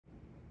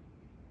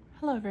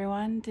Hello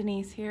everyone,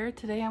 Denise here.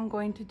 Today I'm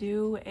going to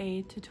do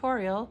a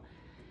tutorial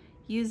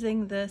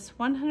using this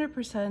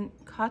 100%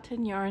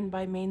 cotton yarn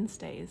by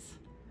Mainstays.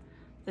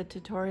 The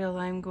tutorial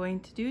I'm going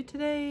to do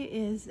today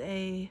is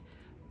a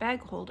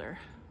bag holder.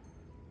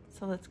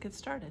 So let's get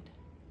started.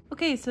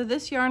 Okay, so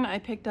this yarn I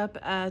picked up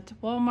at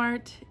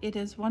Walmart. It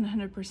is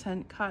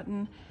 100%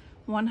 cotton,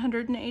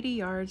 180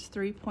 yards,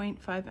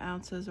 3.5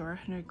 ounces or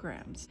 100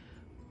 grams,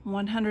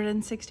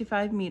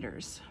 165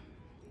 meters.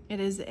 It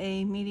is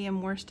a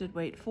medium worsted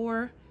weight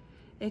 4.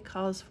 It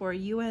calls for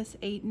US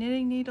 8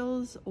 knitting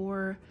needles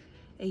or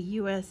a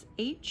US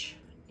H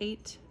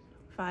 8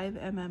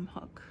 5mm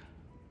hook.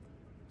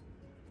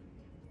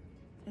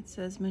 It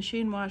says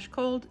machine wash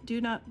cold, do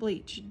not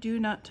bleach, do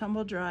not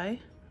tumble dry,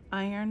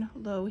 iron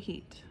low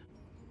heat.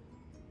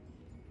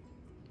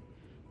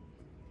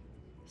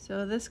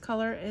 So this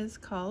color is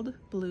called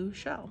Blue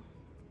Shell.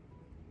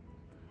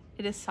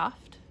 It is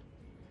soft.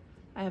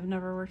 I have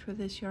never worked with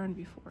this yarn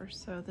before,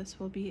 so this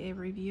will be a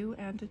review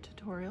and a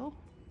tutorial.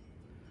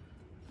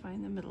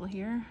 Find the middle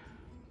here,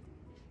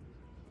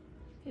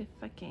 if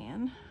I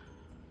can.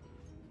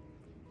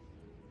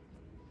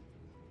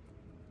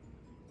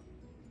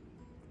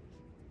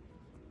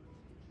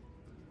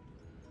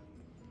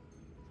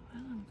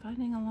 Well, I'm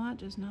finding a lot,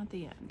 just not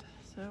the end.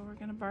 So we're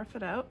gonna barf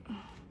it out.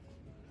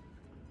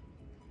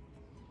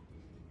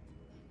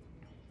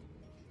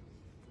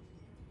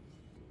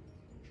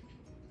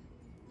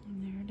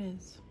 And there it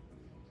is.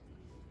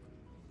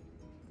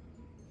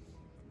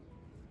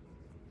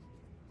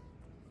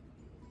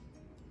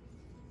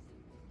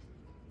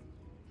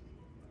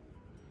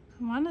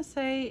 I want to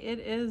say it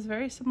is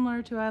very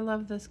similar to I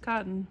Love This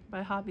Cotton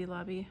by Hobby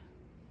Lobby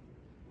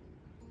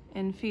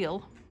in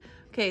feel.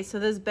 Okay, so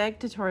this bag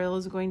tutorial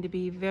is going to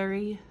be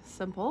very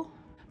simple.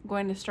 I'm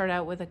going to start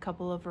out with a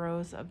couple of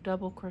rows of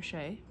double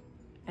crochet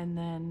and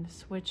then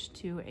switch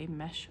to a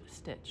mesh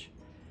stitch.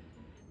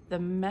 The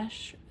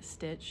mesh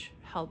stitch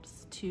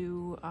helps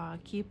to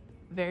keep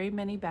very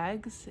many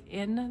bags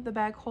in the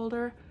bag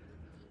holder.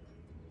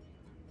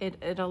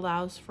 It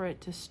allows for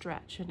it to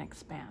stretch and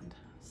expand.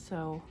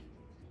 So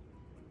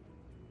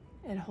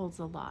it holds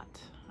a lot.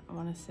 I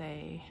want to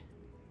say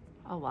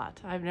a lot.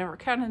 I've never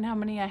counted how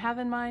many I have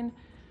in mine,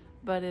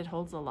 but it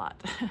holds a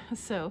lot.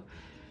 So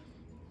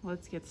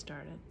let's get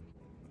started.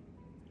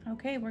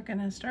 Okay, we're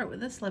going to start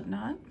with a slip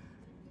knot.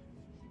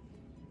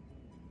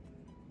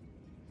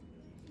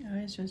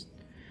 Always just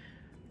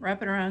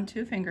wrap it around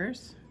 2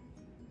 fingers.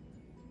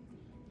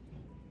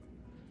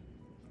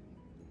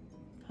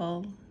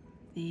 Pull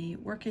the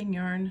working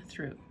yarn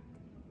through.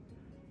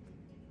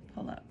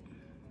 Pull up.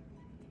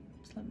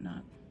 Slip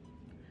knot.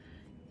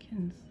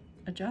 Can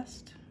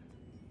adjust.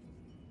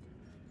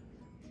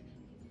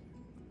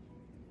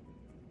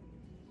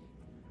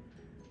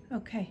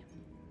 Okay.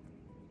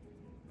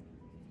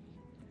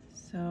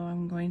 So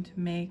I'm going to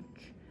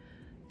make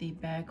the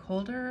bag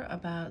holder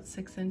about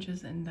 6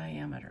 inches in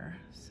diameter,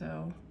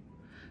 so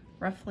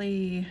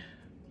roughly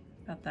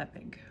about that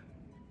big.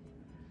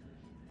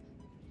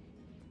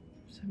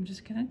 So I'm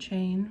just gonna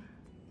chain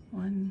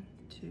 1,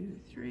 2,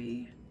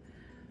 3,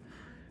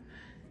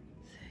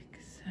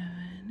 6,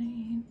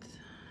 7, 8,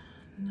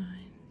 9,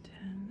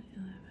 10,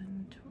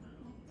 11, 12,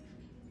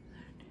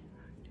 13,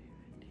 14,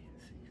 15,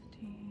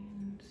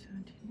 16,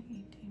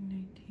 17, 18,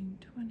 19,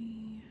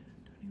 20,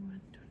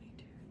 21,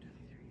 22,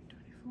 23,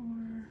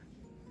 24,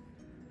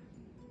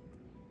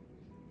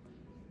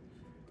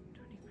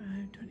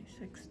 25,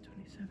 26,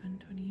 27,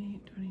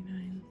 28,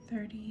 29,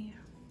 30.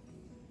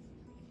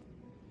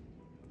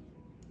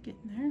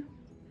 Getting there.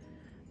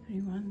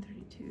 31,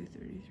 32,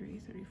 33,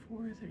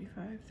 34,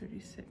 35,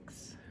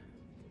 36.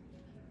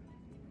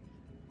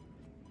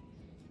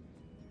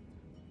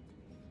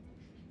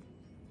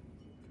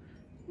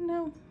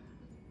 No.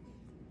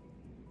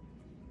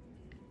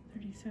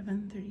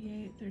 37,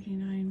 38,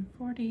 39,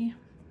 40.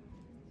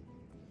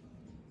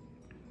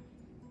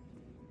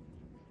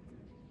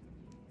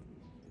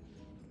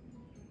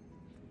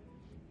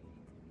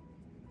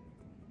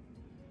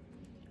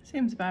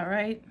 Seems about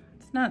right.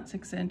 It's not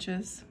 6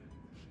 inches.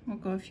 We'll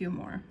go a few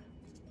more.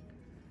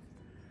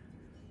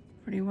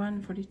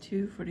 41,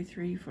 42,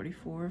 43,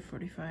 44,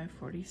 45,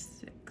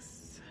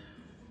 46.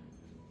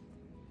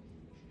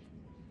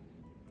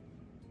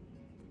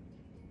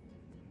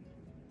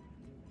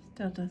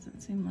 Still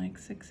doesn't seem like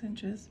 6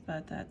 inches,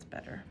 but that's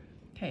better.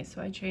 Okay,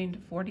 so I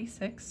chained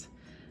 46.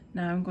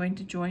 Now I'm going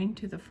to join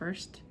to the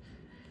first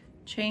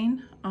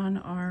chain on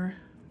our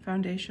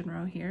foundation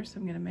row here. So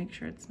I'm going to make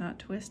sure it's not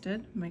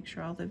twisted, make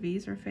sure all the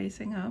V's are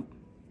facing up.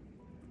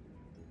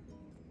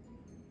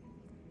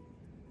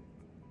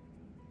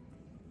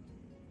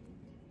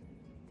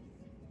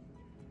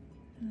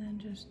 And then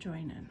just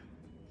join in.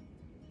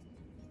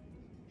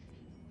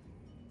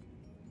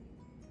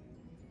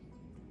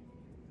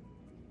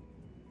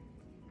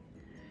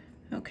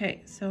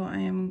 Okay, so I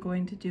am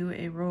going to do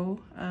a row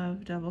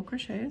of double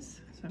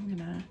crochets. So I'm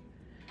gonna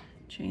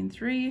chain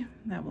 3,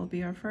 that will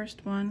be our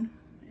first one,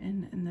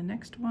 and in the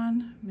next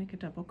one, make a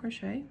double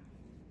crochet.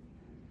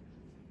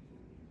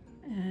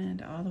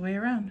 And all the way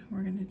around,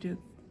 we're gonna do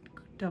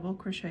double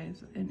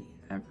crochets in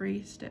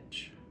every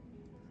stitch.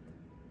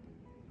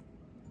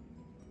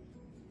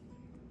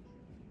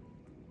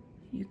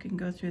 You can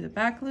go through the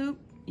back loop,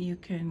 you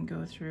can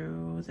go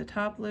through the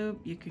top loop,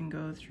 you can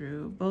go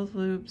through both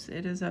loops.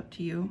 It is up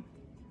to you.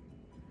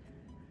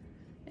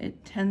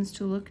 It tends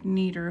to look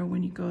neater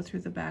when you go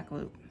through the back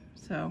loop.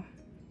 So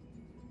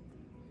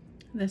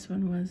this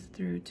one was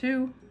through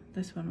 2,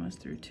 this one was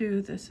through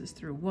 2, this is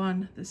through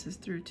 1, this is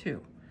through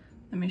 2.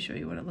 Let me show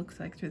you what it looks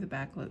like through the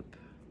back loop.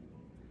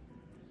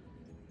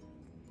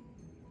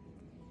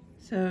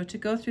 So to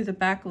go through the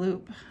back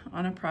loop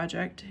on a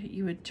project,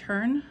 you would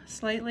turn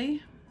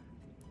slightly.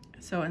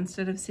 So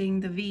instead of seeing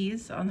the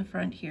V's on the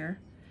front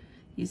here,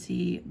 you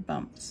see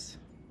bumps.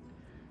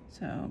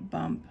 So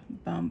bump,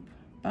 bump,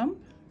 bump,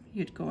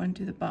 you'd go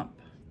into the bump.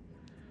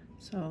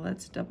 So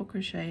let's double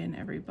crochet in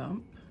every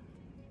bump,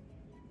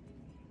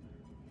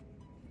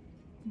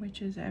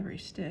 which is every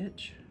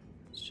stitch.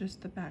 It's just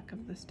the back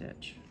of the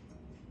stitch.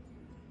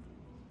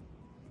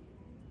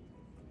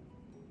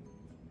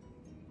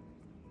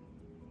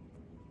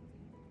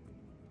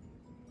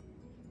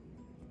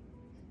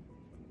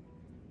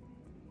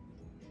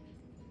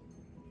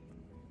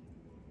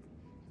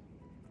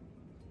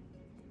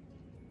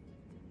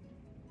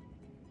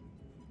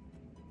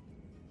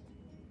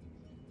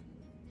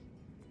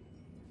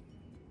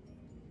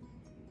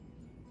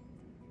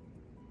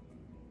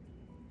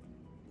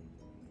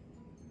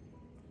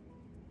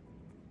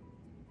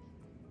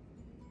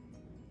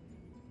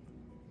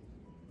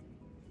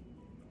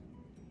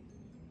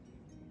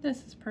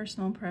 This is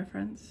personal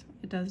preference.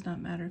 It does not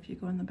matter if you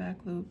go in the back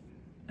loop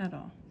at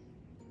all.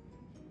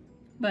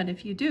 But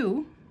if you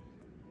do,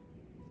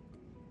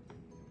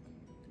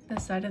 the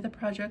side of the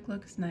project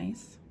looks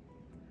nice.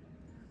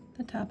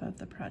 The top of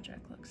the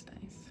project looks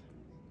nice.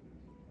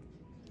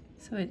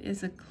 So it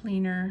is a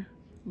cleaner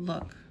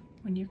look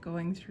when you're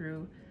going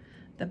through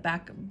the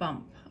back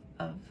bump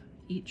of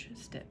each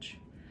stitch.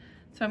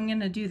 So I'm going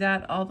to do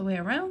that all the way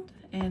around,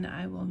 and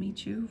I will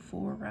meet you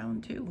for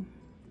round 2.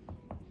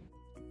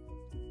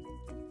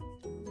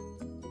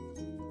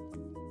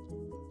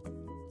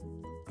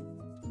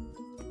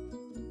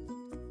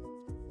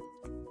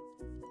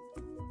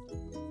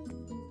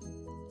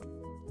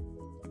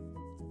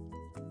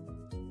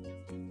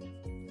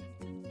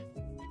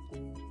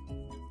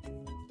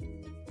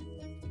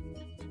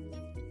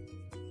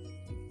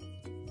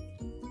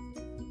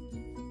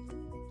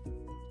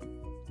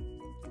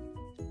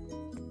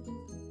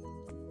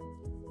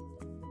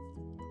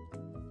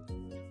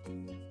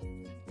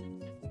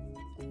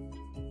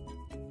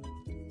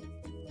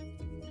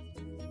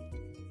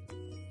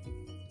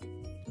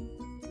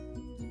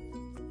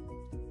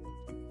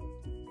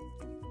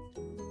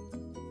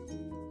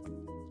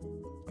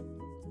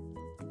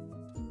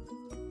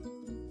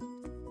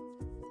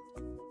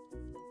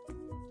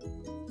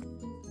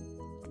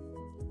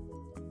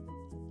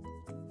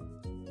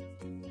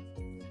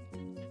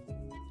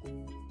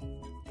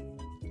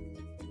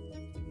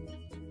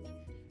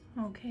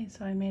 Okay,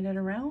 so I made it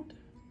around.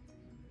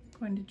 I'm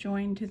going to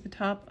join to the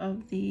top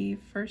of the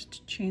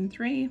first chain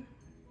 3.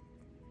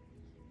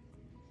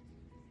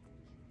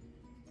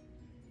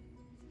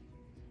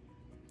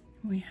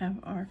 We have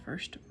our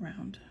first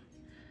round.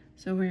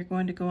 So we're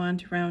going to go on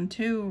to round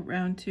 2.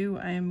 Round 2,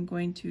 I am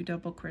going to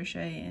double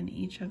crochet in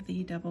each of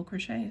the double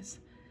crochets.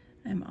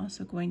 I'm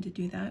also going to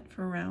do that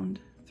for round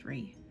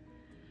 3.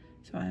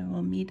 So I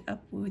will meet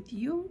up with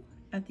you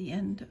at the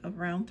end of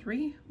round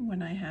 3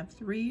 when I have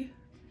 3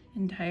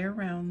 entire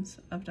rounds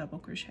of double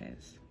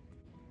crochets.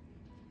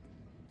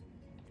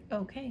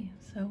 Okay,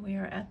 so we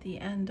are at the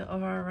end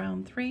of our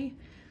round 3.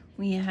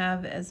 We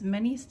have as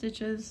many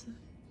stitches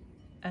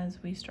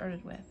as we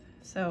started with.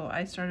 So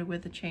I started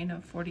with a chain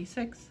of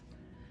 46.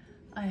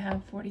 I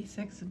have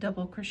 46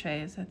 double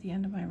crochets at the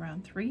end of my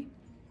round 3.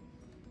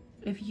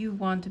 If you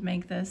want to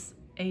make this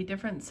a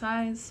different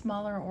size,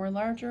 smaller or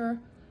larger,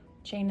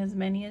 chain as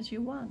many as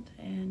you want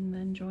and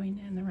then join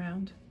in the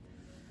round.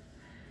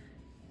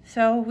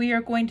 So we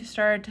are going to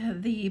start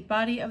the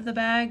body of the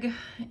bag.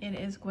 It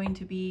is going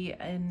to be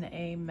in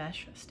a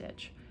mesh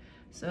stitch.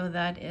 So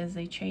that is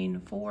a chain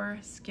 4,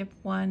 skip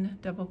 1,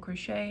 double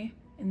crochet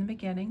in the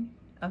beginning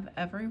of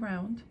every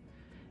round.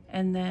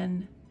 And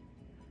then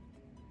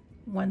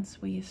once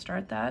we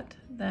start that,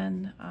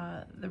 then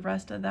the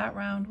rest of that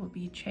round will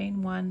be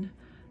chain 1,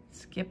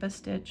 skip a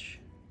stitch,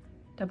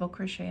 double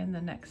crochet in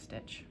the next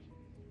stitch.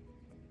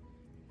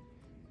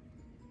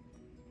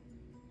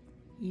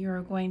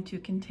 You're going to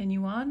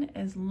continue on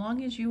as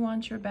long as you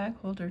want your bag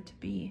holder to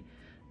be.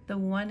 The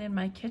one in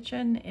my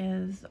kitchen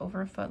is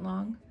over a foot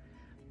long,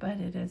 but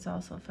it is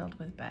also filled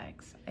with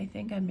bags. I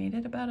think I made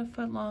it about a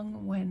foot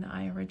long when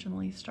I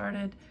originally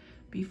started,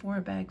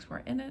 before bags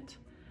were in it.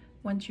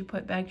 Once you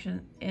put bags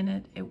in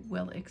it, it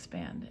will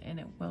expand and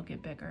it will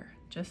get bigger.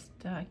 Just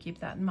keep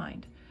that in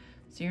mind.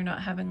 So you're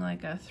not having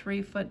like a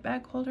 3-foot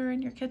bag holder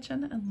in your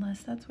kitchen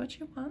unless that's what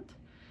you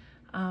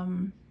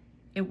want.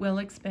 It will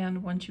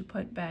expand once you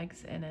put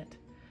bags in it.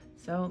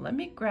 So let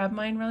me grab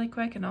mine really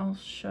quick and I'll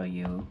show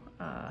you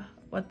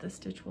what the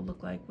stitch will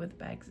look like with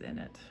bags in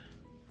it.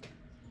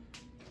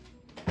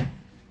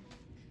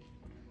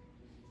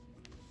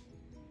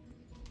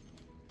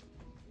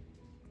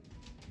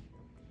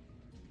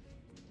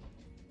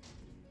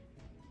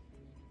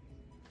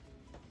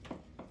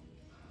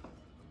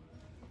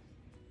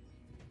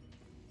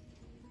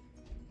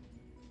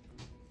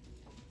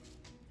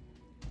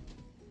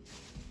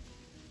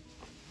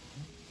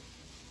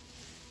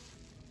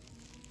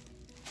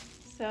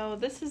 So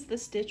this is the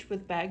stitch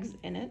with bags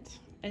in it.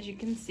 As you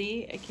can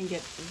see, it can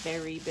get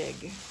very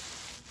big.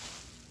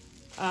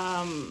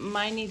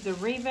 Mine needs a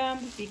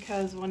revamp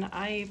because when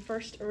I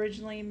first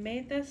originally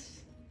made this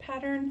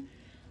pattern,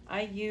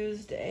 I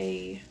used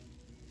a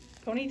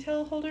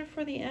ponytail holder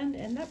for the end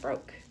and that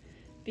broke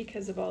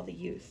because of all the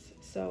use.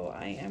 So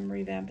I am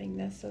revamping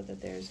this so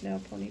that there's no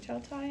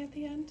ponytail tie at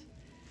the end.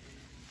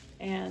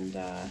 And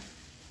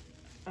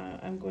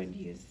I'm going to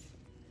use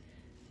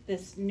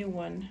this new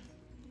one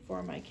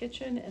for my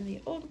kitchen, and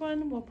the old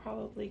one will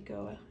probably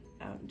go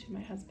out into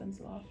my husband's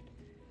loft,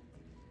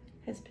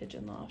 his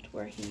pigeon loft,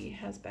 where he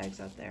has bags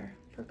out there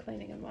for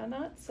cleaning and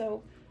whatnot.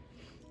 So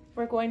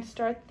we're going to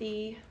start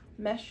the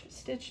mesh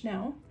stitch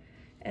now,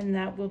 and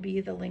that will be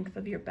the length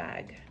of your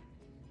bag.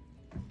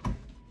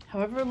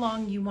 However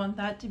long you want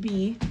that to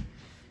be,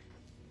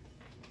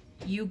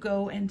 you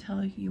go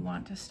until you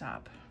want to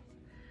stop.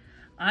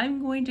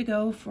 I'm going to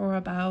go for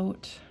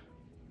about,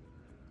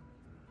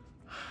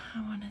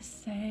 I want to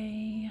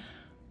say,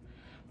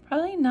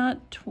 probably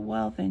not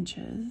 12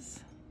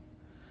 inches,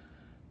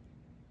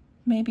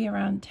 maybe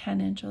around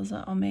 10 inches.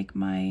 I'll make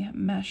my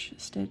mesh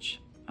stitch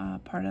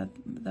part of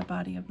the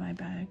body of my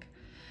bag.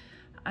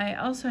 I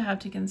also have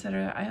to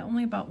consider, I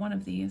only bought one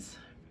of these.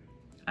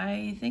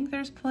 I think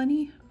there's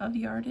plenty of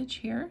yardage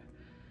here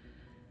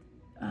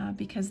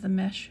because the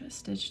mesh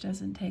stitch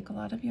doesn't take a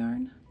lot of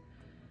yarn.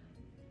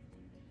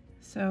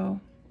 So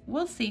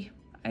we'll see.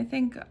 I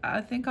think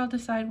I'll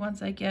decide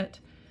once I get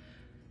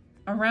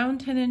around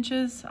 10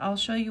 inches. I'll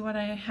show you what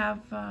I have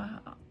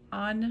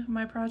on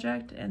my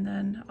project, and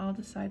then I'll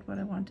decide what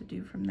I want to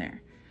do from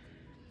there.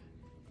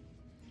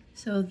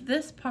 So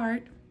this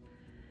part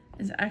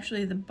is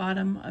actually the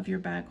bottom of your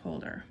bag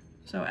holder.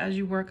 So as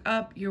you work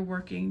up, you're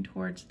working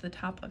towards the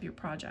top of your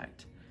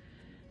project.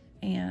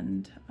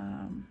 And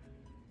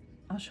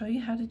I'll show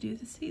you how to do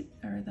the seat,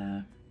 or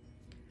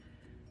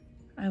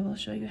I will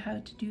show you how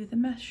to do the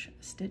mesh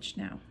stitch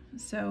now.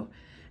 So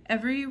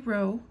every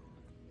row,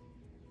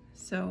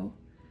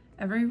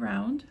 every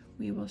round,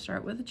 we will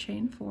start with a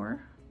chain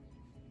 4.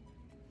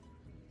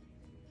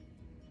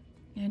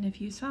 And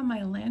if you saw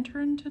my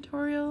lantern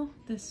tutorial,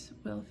 this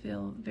will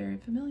feel very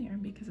familiar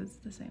because it's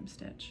the same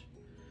stitch.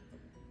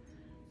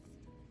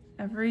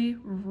 Every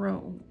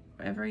round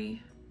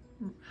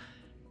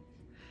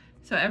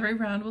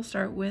will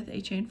start with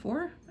a chain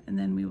 4, and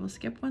then we will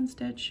skip 1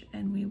 stitch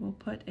and we will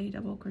put a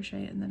double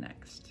crochet in the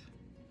next.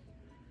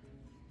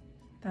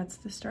 That's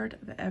the start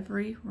of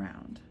every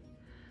round.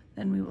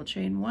 Then we will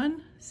chain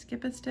 1,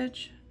 skip a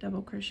stitch,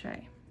 double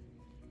crochet.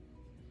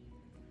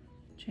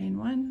 Chain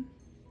 1,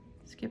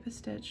 skip a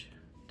stitch,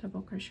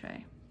 double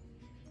crochet.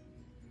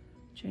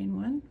 Chain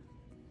 1,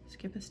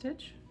 skip a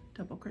stitch,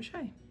 double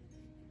crochet.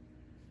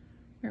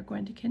 We're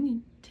going to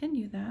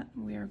continue that.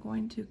 We are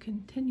going to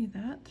continue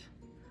that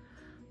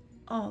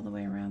all the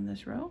way around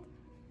this row.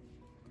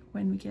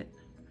 When we get,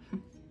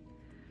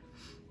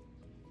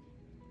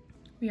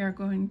 we are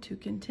going to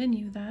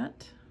continue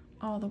that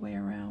all the way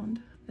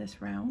around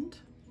this round.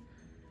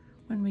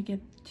 When we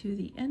get to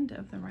the end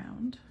of the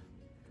round,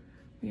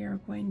 we are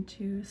going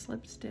to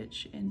slip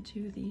stitch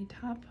into the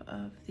top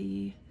of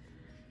the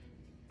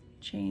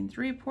chain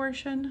 3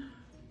 portion,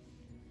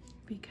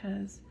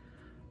 because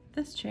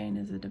this chain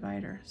is a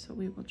divider, so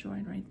we will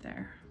join right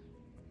there.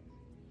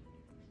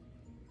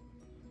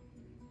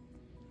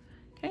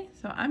 Okay,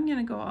 so I'm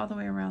gonna go all the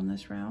way around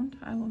this round.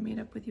 I will meet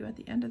up with you at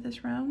the end of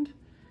this round.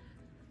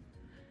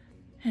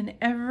 And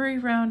every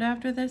round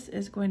after this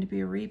is going to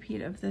be a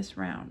repeat of this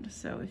round.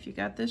 So if you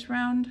got this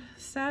round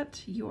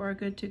set, you are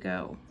good to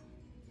go.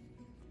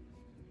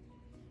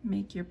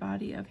 Make your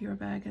body of your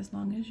bag as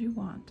long as you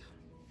want.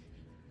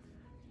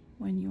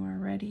 When you are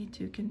ready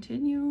to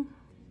continue,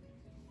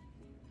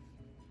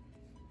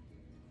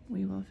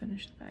 we will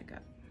finish the bag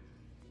up.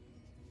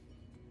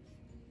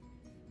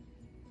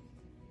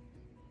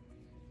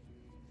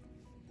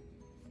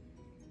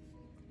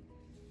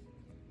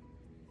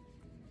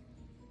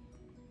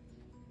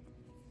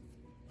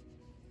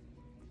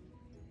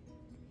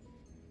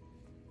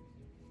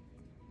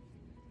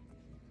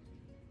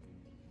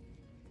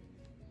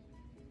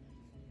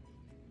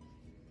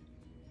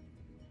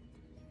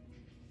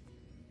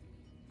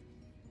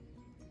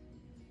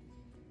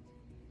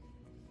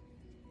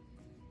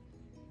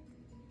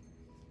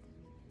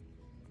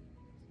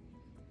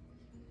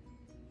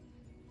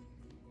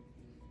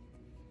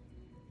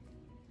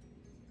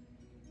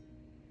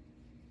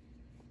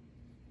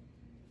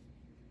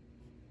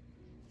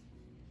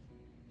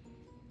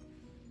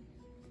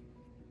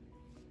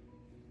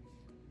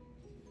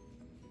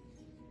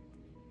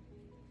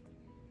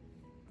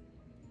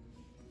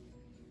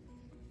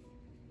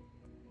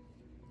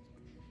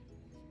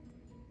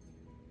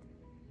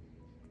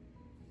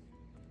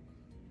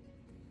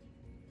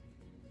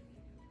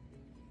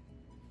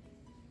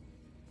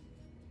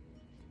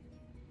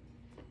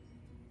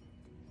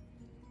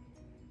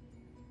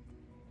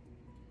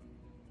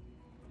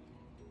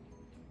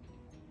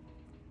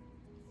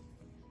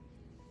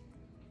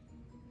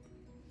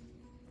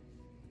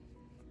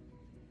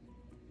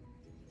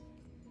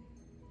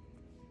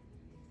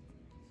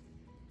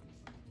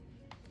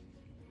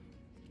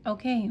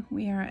 Okay,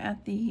 we are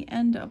at the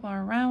end of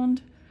our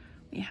round.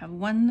 We have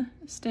one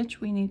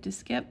stitch we need to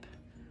skip.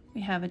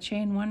 We have a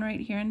chain one right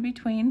here in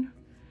between.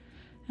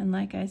 And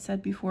like I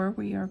said before,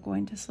 we are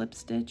going to slip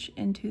stitch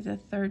into the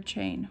third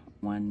chain.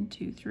 1,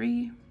 2,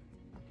 3.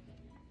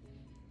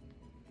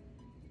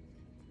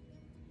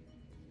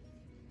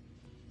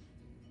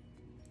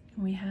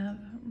 We have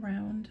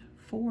round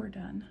 4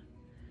 done.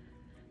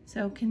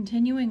 So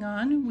continuing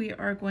on, we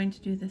are going to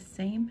do the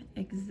same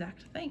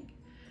exact thing.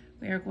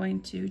 We are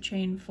going to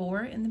chain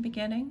 4 in the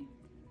beginning,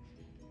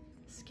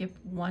 skip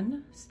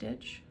 1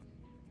 stitch,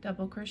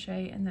 double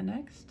crochet in the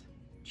next,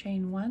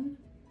 chain 1,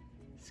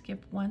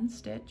 skip 1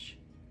 stitch,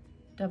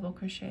 double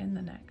crochet in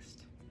the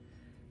next.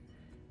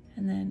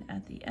 And then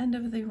at the end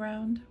of the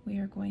round, we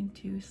are going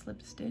to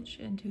slip stitch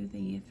into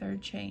the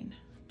third chain,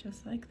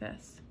 just like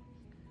this.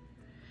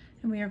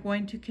 And we are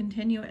going to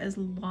continue as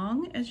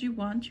long as you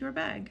want your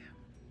bag.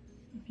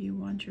 If you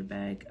want your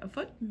bag a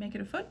foot, make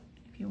it a foot.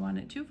 If you want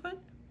it 2 foot,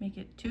 make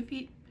it 2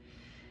 feet.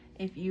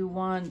 If you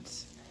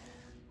want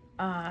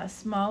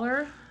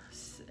smaller,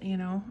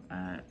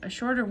 a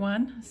shorter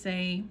one,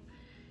 say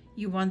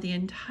you want the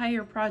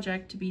entire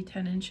project to be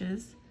 10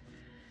 inches.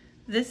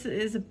 This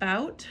is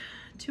about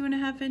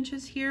 2.5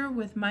 inches here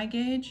with my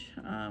gauge.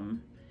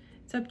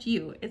 It's up to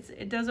you.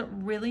 It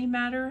doesn't really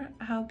matter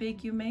how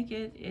big you make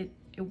it. It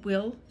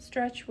will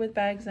stretch with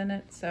bags in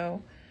it,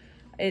 so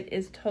it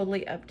is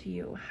totally up to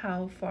you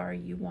how far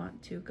you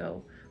want to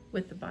go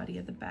with the body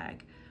of the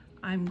bag.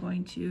 I'm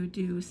going to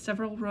do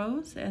several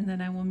rows and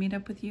then I will meet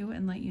up with you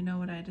and let you know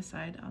what I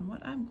decide on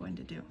what I'm going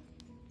to do.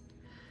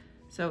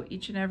 So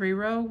each and every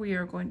row we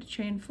are going to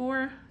chain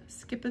 4,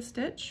 skip a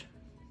stitch,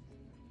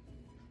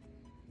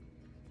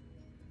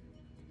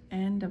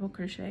 and double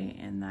crochet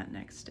in that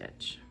next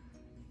stitch.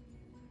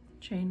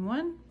 Chain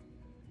 1,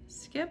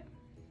 skip,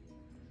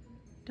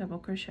 double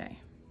crochet.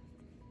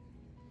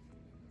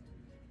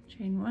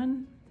 Chain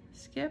 1,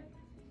 skip,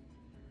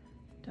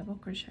 double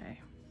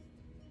crochet.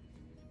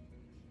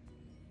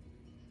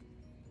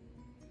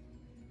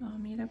 I'll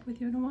meet up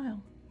with you in a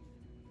while.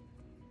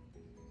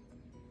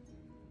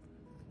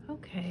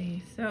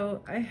 Okay,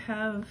 so I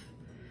have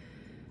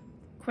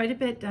quite a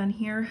bit done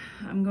here.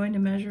 I'm going to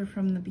measure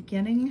from the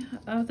beginning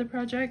of the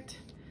project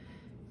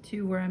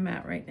to where I'm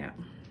at right now.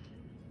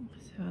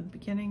 So the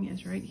beginning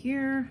is right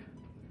here.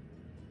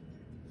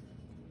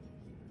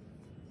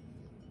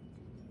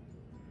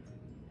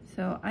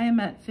 So I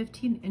am at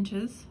 15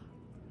 inches.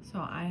 So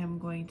I am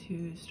going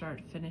to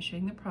start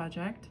finishing the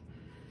project.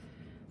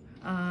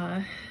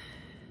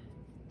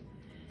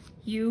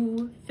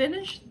 You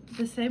finish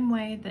the same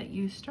way that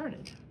you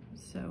started.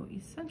 So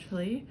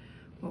essentially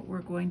what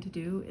we're going to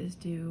do is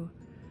do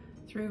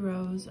 3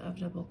 rows of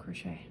double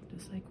crochet,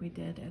 just like we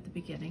did at the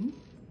beginning.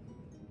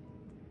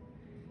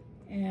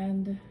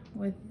 And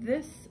with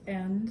this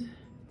end,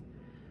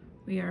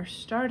 we are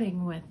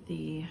starting with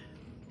the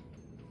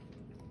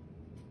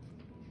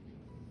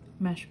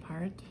mesh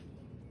part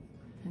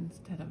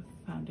instead of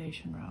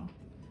foundation row.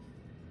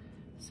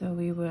 So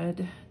we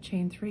would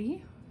chain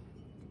 3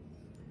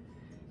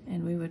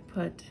 and we would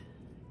put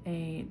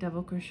a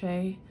double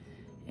crochet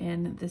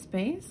in the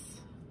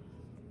space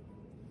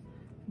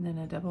and then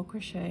a double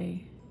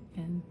crochet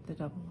in the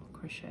double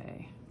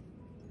crochet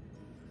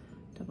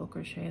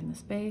in the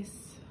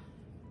space,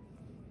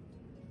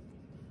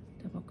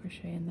 double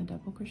crochet in the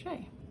double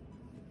crochet.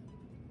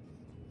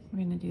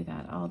 We're going to do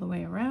that all the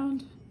way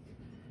around.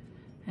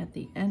 At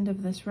the end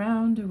of this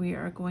round, we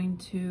are going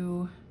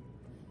to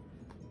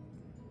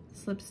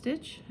slip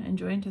stitch and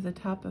join to the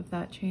top of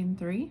that chain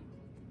 3.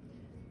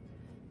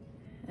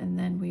 And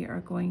then we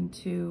are going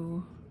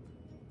to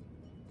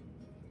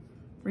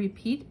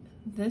repeat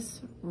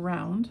this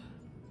round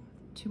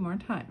 2 more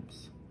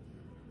times.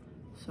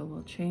 So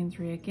we'll chain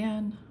 3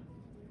 again,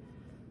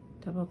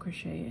 double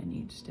crochet in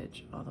each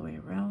stitch all the way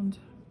around,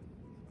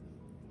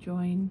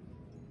 join,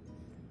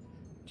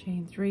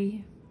 chain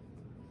 3,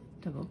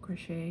 double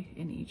crochet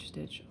in each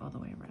stitch all the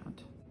way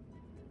around.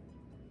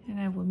 And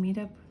I will meet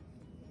up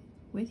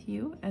with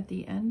you at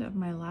the end of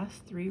my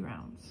last 3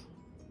 rounds.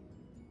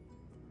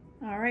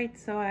 All right,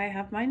 so I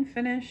have mine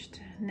finished.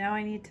 Now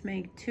I need to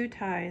make 2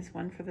 ties,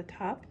 one for the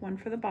top, one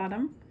for the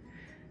bottom.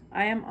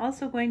 I am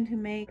also going to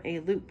make a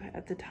loop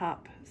at the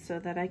top so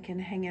that I can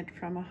hang it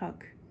from a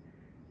hook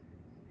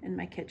in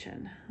my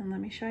kitchen. And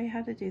let me show you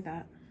how to do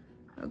that.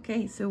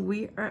 Okay, so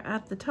we are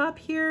at the top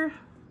here.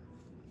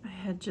 I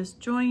had just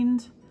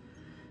joined.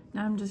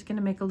 Now I'm just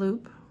gonna make a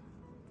loop.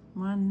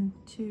 1,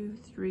 2,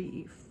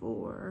 3,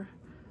 4,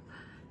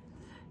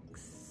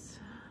 6,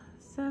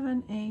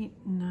 7, 8,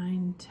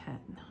 9, 10.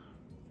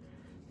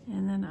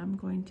 And then I'm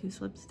going to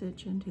slip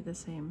stitch into the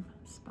same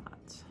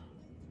spot.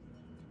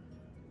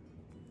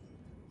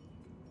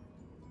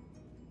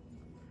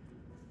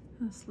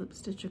 I'll slip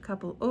stitch a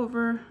couple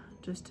over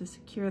just to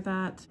secure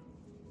that.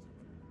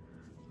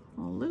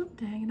 We'll loop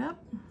to hang it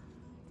up.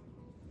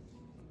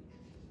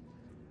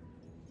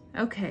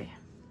 Okay,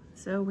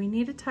 so we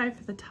need a tie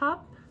for the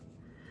top.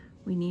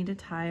 We need a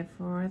tie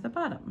for the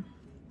bottom.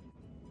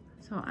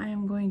 So I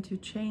am going to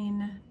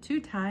chain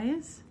 2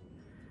 ties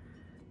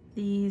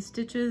The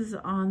stitches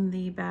on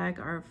the bag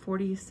are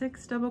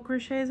 46 double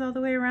crochets all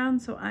the way around,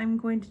 so I'm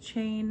going to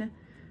chain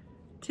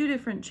 2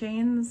 different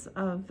chains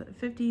of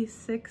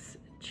 56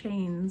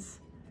 chains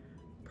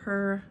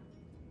per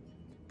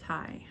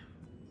tie,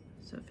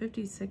 so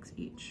 56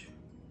 each.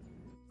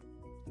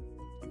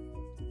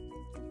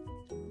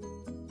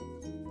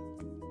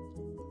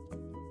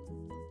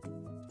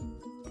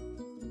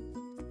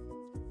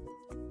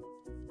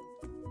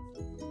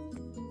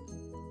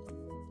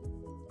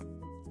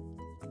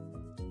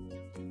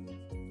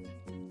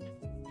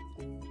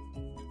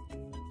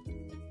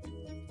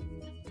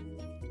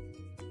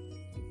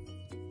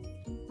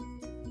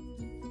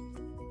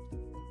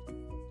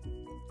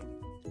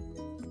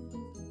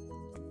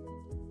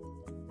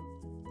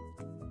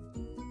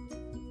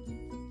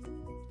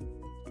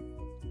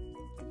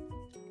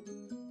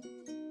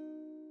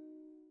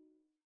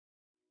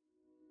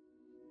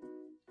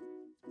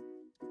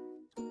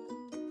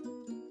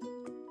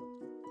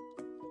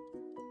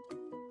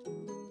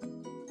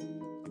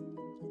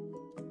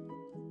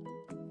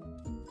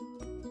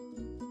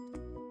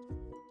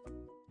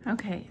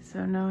 Okay,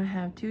 so now I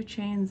have 2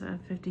 chains of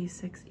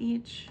 56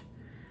 each.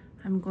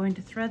 I'm going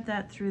to thread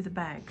that through the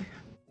bag.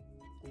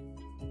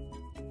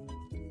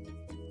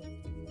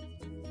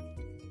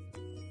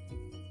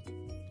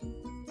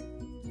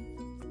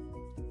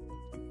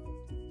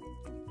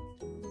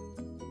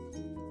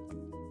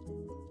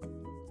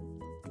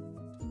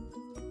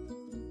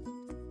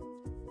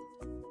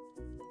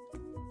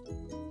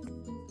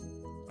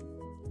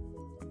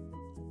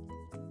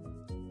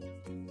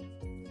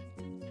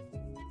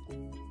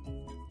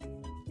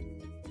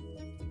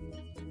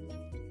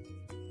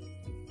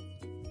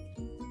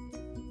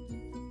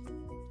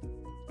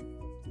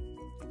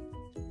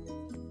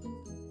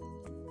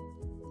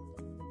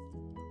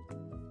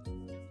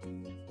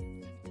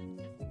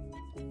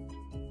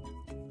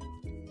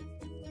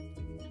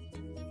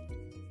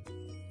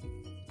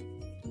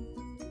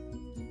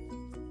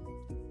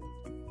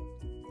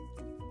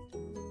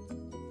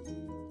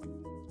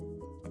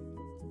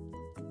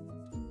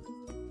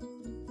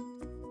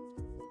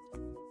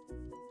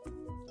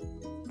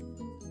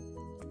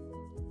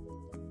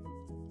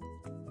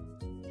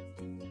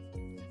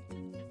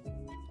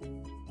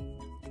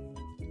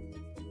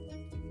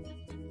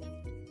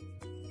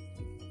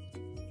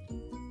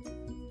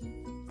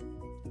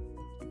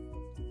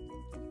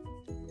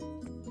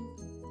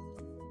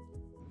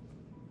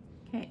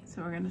 Okay,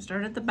 so we're going to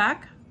start at the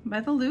back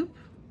by the loop.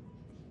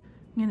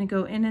 I'm going to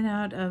go in and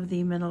out of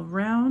the middle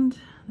round.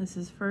 This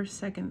is first,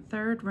 second,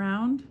 third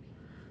round.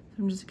 So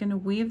I'm just going to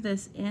weave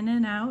this in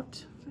and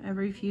out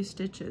every few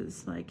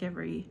stitches, like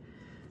every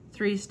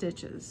 3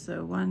 stitches.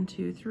 So 1,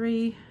 2,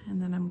 3,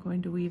 and then I'm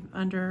going to weave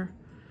under,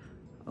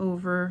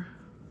 over,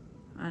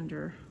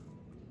 under,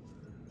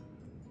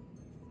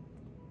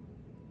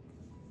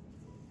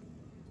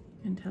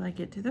 until I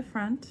get to the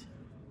front.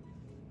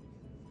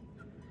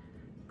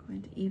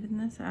 Going to even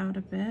this out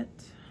a bit,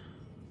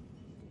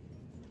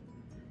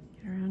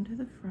 get around to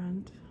the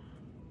front,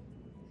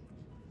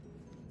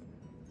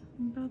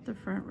 about the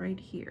front right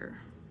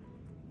here.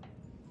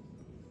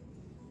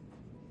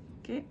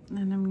 Okay, and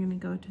then I'm going to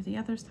go to the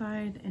other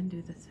side and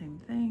do the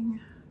same thing.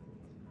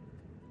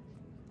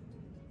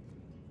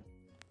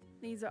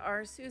 These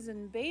are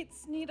Susan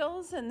Bates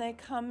needles, and they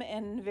come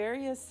in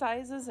various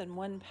sizes in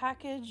one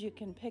package. You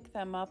can pick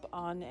them up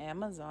on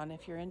Amazon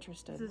if you're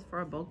interested. This is for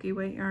a bulky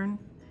weight yarn.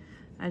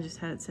 I just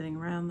had it sitting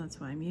around, that's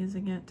why I'm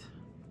using it.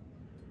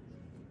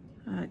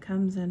 It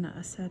comes in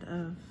a set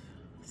of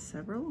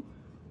several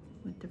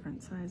with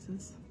different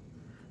sizes.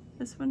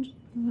 This one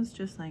was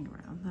just laying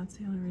around, that's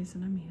the only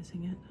reason I'm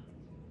using it.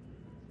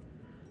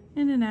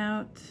 In and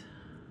out.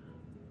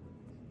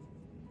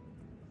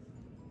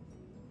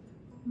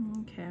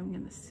 Okay, I'm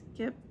gonna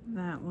skip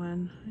that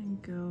one and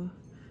go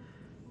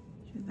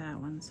to that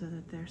one so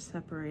that they're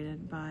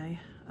separated by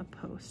a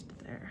post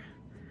there.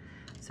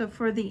 So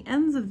for the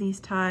ends of these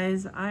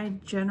ties, I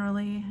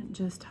generally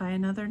just tie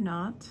another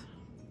knot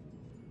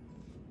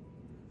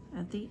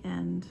at the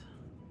end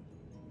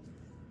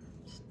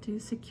just to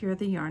secure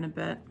the yarn a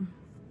bit,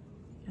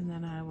 and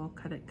then I will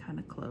cut it kind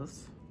of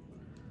close.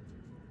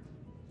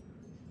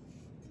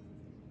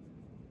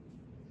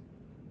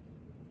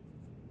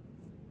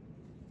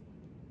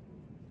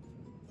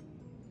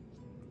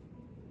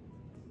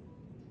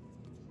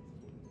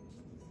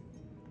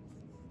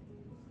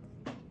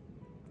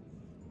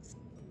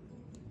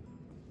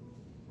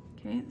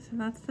 Okay, so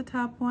that's the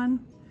top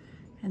one,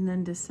 and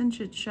then to cinch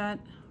it shut,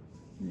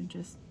 you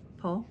just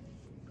pull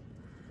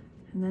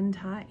and then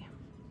tie.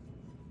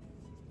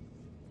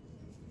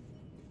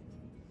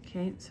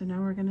 Okay, so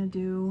now we're gonna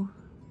do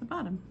the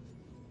bottom.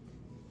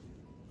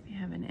 We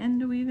have an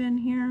end to weave in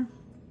here.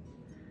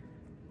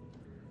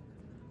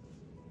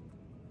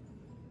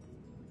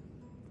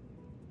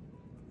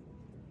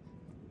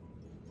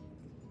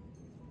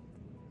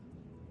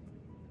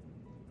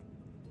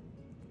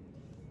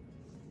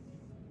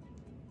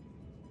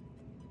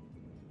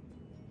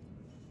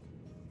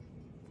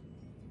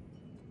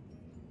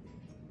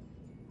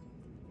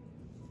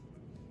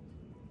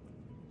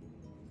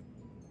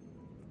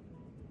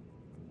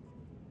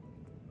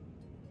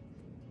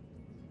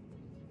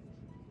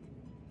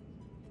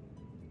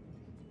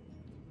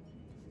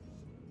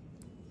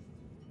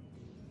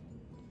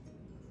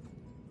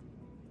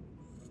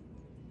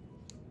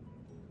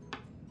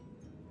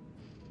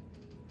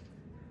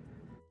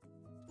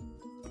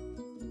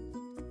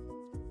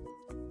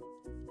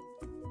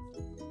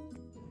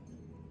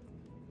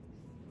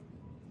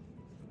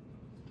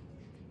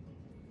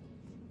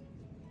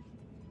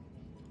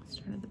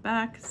 Start at the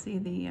back, see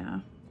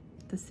the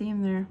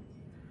seam there.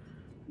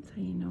 That's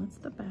how you know it's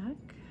the back.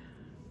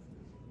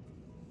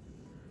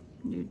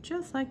 Do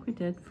just like we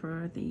did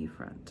for the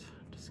front.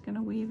 Just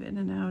gonna weave in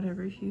and out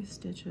every few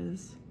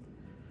stitches.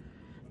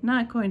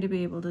 Not going to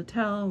be able to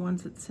tell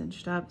once it's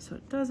cinched up, so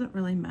it doesn't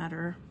really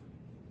matter.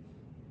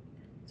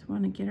 Just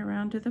want to get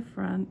around to the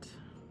front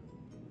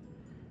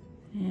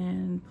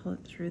and pull it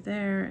through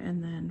there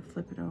and then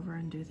flip it over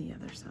and do the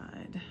other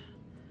side.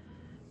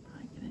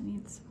 Probably gonna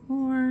need some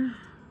more.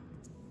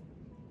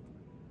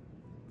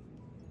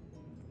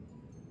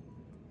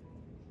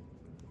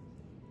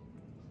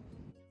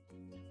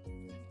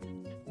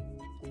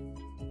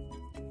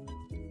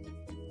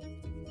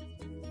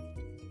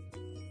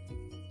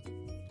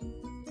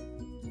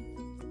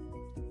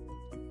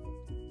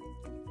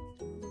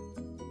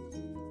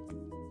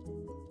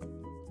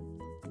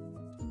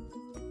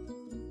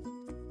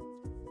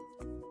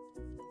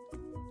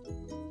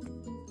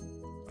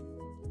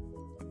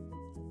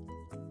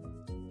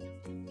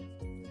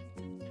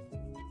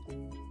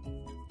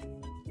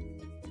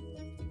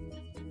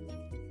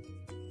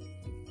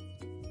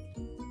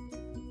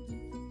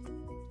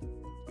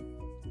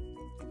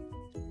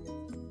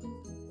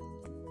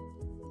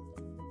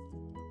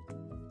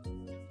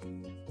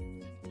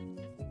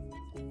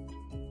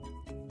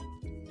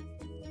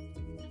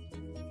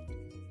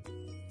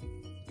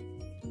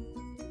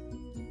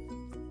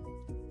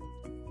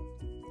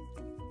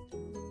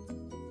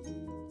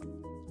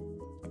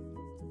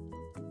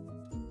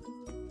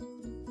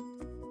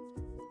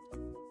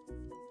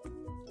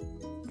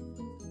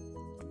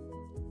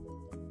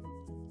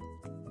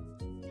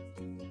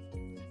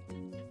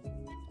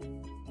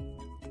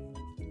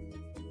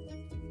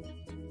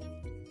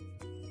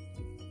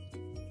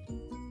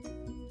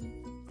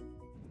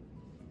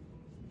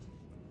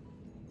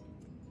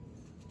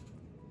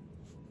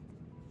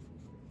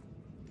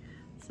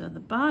 So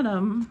the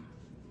bottom,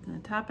 the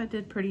top I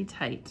did pretty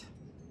tight.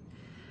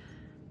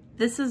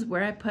 This is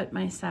where I put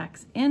my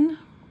sacks in.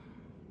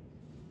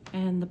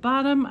 And the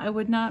bottom I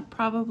would not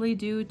probably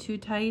do too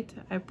tight.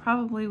 I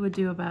probably would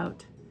do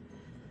about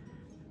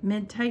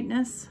mid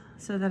tightness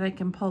so that I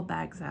can pull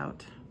bags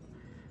out.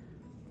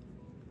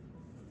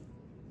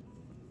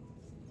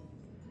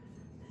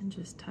 And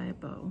just tie a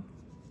bow.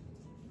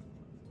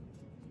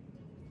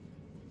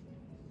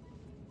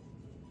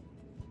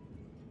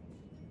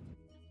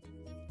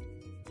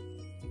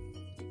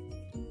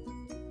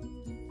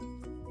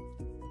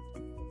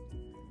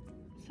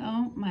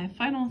 So my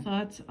final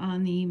thoughts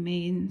on the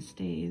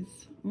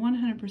Mainstays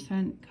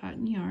 100%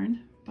 cotton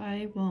yarn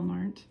by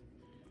Walmart.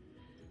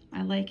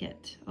 I like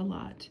it a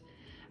lot.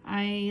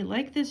 I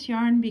like this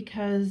yarn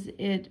because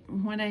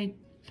when I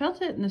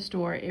felt it in the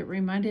store, it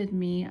reminded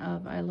me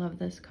of I Love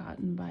This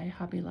Cotton by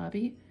Hobby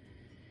Lobby.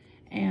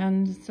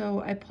 And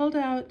so I pulled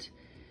out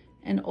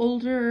an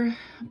older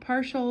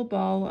partial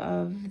ball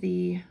of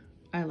the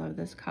I Love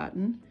This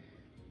Cotton,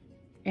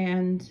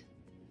 and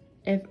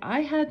if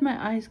I had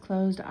my eyes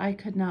closed, I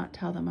could not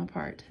tell them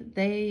apart.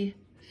 They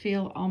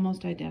feel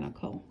almost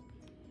identical.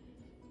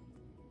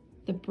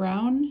 The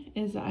brown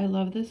is I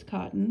Love This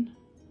Cotton.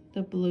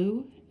 The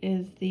blue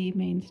is the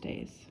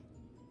Mainstays.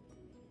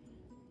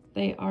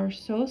 They are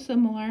so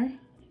similar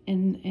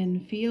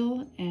in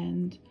feel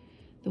and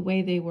the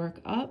way they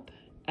work up,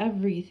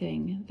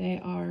 everything.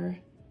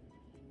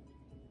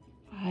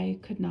 I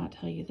could not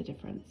tell you the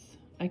difference.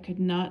 I could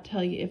not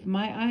tell you. If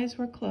my eyes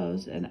were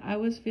closed and I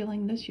was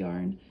feeling this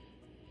yarn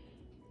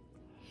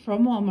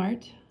from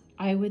Walmart,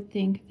 I would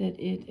think that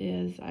it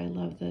is I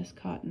Love This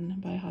Cotton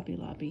by Hobby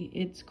Lobby.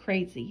 It's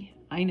crazy,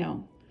 I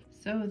know.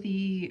 So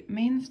the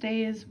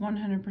Mainstays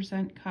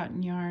 100%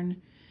 cotton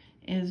yarn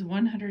is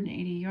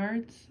 180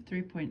 yards,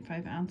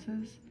 3.5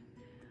 ounces.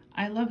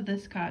 I Love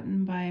This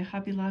Cotton by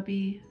Hobby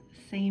Lobby,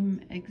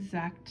 same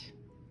exact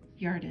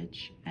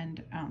yardage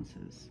and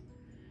ounces.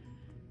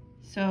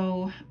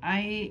 So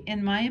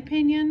in my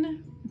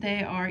opinion,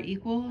 they are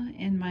equal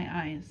in my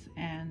eyes,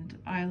 and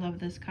I Love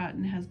This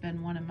Cotton has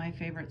been one of my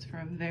favorites for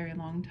a very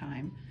long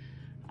time.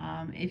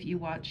 If you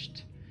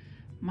watched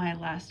my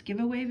last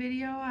giveaway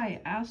video,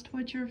 I asked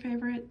what your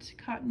favorite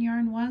cotton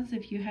yarn was,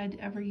 if you had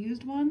ever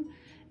used one,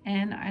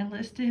 and I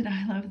listed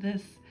I Love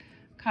This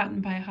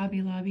Cotton by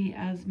Hobby Lobby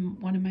as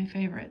one of my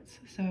favorites.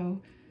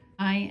 So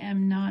I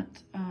am not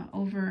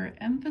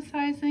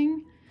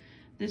overemphasizing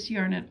this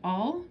yarn at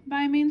all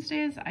by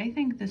Mainstays. I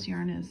think this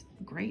yarn is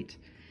great.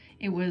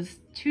 It was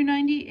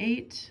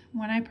 $2.98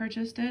 when I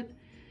purchased it.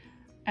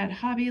 At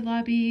Hobby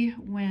Lobby,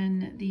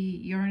 when the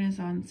yarn is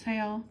on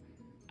sale,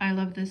 I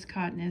Love This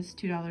Cotton is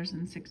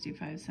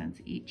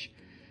 $2.65 each.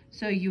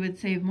 So you would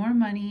save more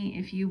money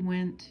if you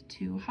went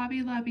to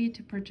Hobby Lobby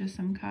to purchase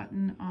some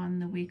cotton on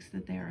the weeks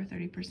that they are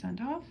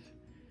 30% off.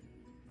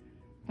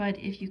 But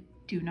if you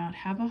do not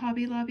have a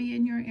Hobby Lobby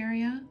in your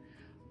area,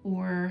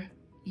 or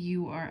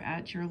you are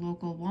at your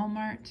local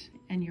Walmart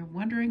and you're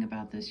wondering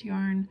about this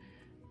yarn,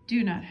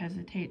 do not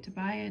hesitate to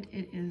buy it.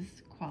 It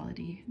is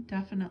quality,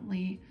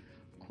 definitely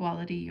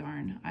quality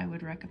yarn. I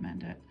would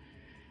recommend it.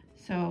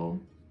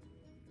 So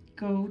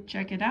go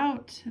check it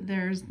out.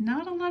 There's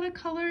not a lot of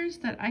colors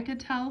that I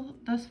could tell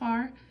thus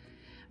far,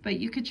 but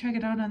you could check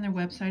it out on their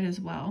website as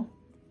well,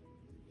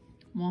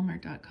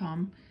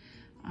 walmart.com.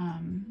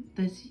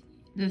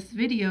 This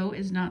video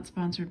is not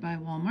sponsored by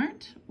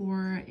Walmart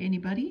or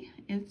anybody.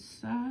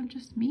 It's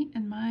just me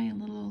and my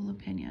little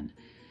opinion.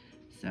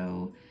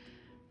 So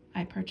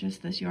I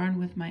purchased this yarn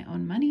with my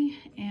own money,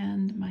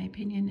 and my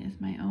opinion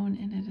is my own,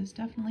 and it is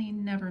definitely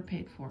never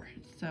paid for.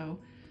 So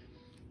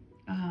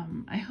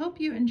I hope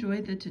you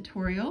enjoyed the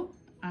tutorial.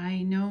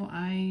 I know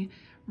I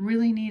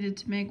really needed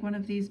to make one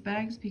of these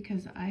bags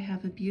because I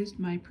have abused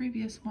my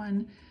previous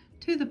one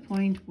to the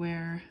point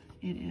where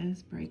it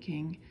is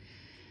breaking.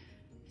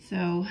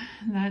 So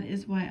that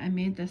is why I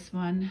made this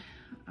one.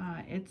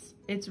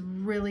 It's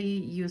really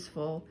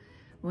useful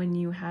when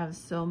you have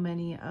so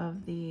many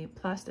of the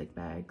plastic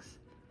bags.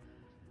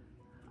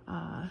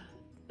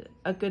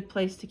 A good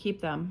place to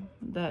keep them,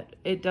 that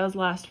it does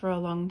last for a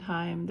long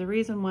time. The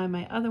reason why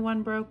my other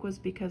one broke was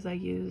because I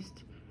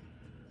used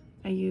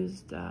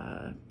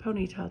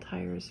ponytail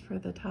tires for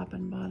the top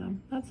and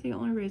bottom. That's the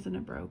only reason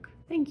it broke.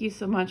 Thank you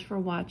so much for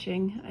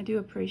watching. I do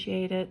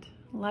appreciate it.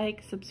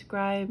 Like,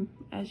 subscribe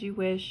as you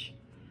wish.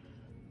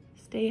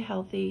 Stay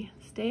healthy,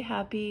 stay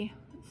happy,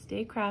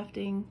 stay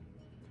crafting,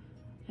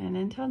 and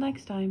until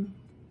next time.